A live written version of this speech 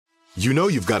You know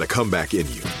you've got a comeback in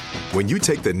you. When you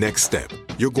take the next step,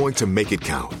 you're going to make it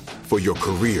count for your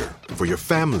career, for your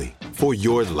family, for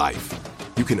your life.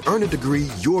 You can earn a degree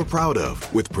you're proud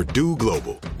of with Purdue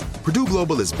Global. Purdue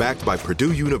Global is backed by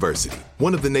Purdue University,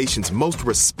 one of the nation's most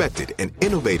respected and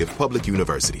innovative public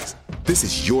universities. This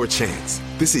is your chance.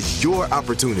 This is your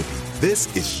opportunity.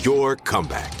 This is your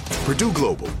comeback. Purdue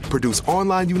Global, Purdue's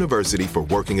online university for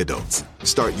working adults.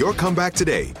 Start your comeback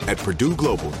today at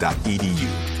purdueglobal.edu.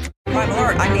 Crime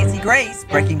Alert, I'm Nancy Grace.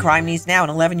 Breaking crime news now. An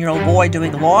 11-year-old boy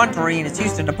doing laundry in his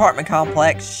Houston apartment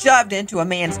complex shoved into a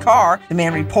man's car. The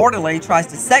man reportedly tries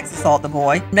to sex assault the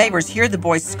boy. Neighbors hear the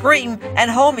boy scream and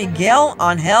hold Miguel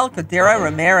Angel Cordero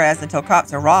Ramirez until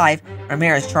cops arrive.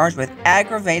 Ramirez charged with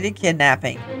aggravated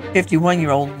kidnapping.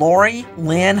 51-year-old Lori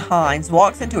Lynn Hines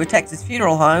walks into a Texas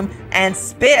funeral home and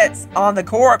spits on the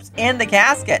corpse in the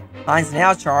casket. Hines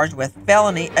now charged with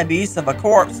felony abuse of a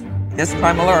corpse. This is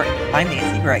Crime Alert. I'm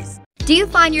Nancy Grace. Do you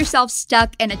find yourself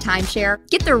stuck in a timeshare?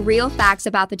 Get the real facts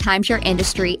about the timeshare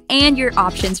industry and your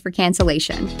options for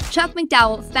cancellation. Chuck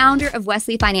McDowell, founder of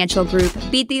Wesley Financial Group,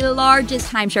 beat the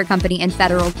largest timeshare company in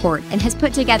federal court and has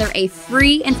put together a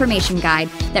free information guide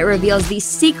that reveals the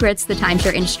secrets the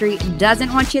timeshare industry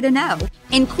doesn't want you to know,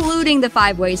 including the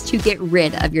 5 ways to get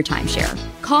rid of your timeshare.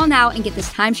 Call now and get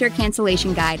this timeshare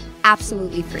cancellation guide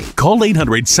absolutely free. Call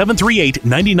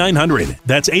 800-738-9900.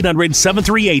 That's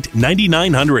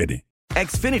 800-738-9900.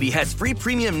 Xfinity has free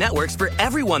premium networks for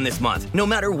everyone this month, no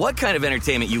matter what kind of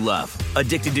entertainment you love.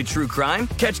 Addicted to true crime?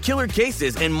 Catch killer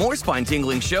cases and more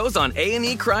spine-tingling shows on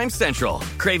A&E Crime Central.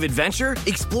 Crave adventure?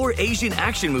 Explore Asian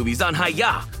action movies on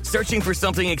Hi-Ya. Searching for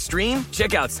something extreme?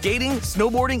 Check out skating,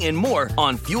 snowboarding, and more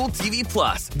on Fuel TV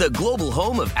Plus, the global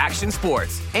home of action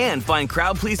sports. And find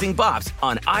crowd-pleasing bops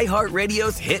on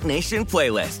iHeartRadio's Hit Nation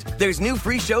playlist. There's new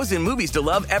free shows and movies to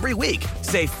love every week.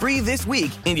 Say free this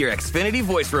week in your Xfinity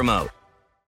voice remote.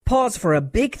 Pause for a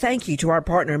big thank you to our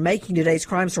partner making today's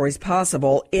crime stories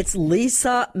possible. It's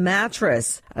Leesa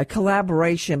Mattress, a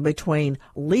collaboration between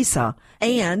Leesa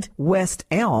and West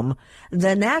Elm.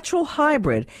 The natural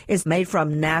hybrid is made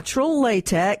from natural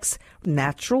latex,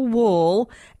 natural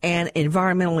wool, and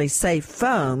environmentally safe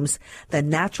foams. The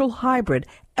natural hybrid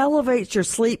elevates your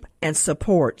sleep and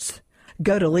supports.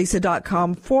 Go to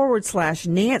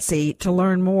Leesa.com/Nancy to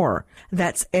learn more.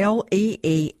 That's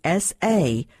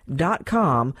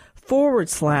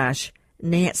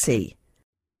LEESA.com/Nancy.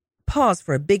 Pause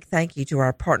for a big thank you to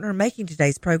our partner making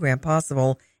today's program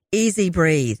possible, Easy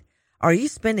Breathe. Are you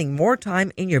spending more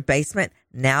time in your basement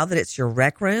now that it's your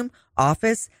rec room,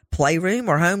 office, playroom,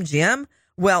 or home gym?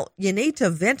 Well, you need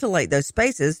to ventilate those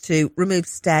spaces to remove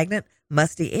stagnant,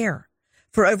 musty air.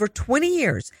 For over 20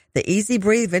 years, the Easy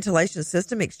Breathe ventilation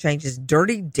system exchanges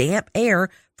dirty, damp air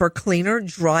for cleaner,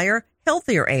 drier,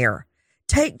 healthier air.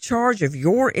 Take charge of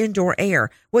your indoor air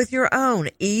with your own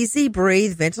Easy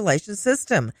Breathe ventilation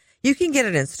system. You can get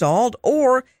it installed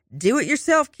or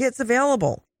do-it-yourself kits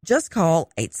available. Just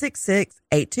call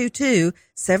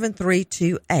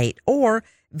 866-822-7328 or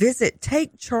visit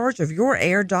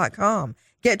TakeChargeOfYourAir.com.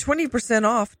 Get 20%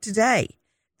 off today.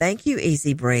 Thank you,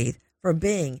 Easy Breathe, for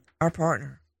being our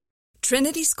partner.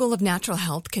 Trinity School of Natural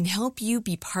Health can help you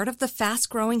be part of the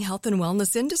fast-growing health and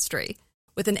wellness industry.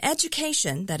 With an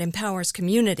education that empowers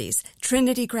communities,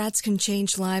 Trinity grads can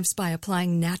change lives by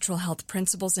applying natural health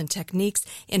principles and techniques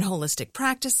in holistic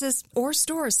practices or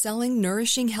stores selling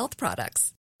nourishing health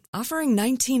products. Offering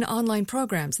 19 online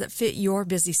programs that fit your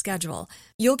busy schedule,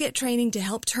 you'll get training to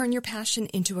help turn your passion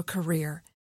into a career.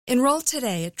 Enroll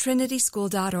today at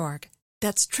trinityschool.org.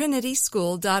 That's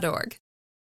trinityschool.org.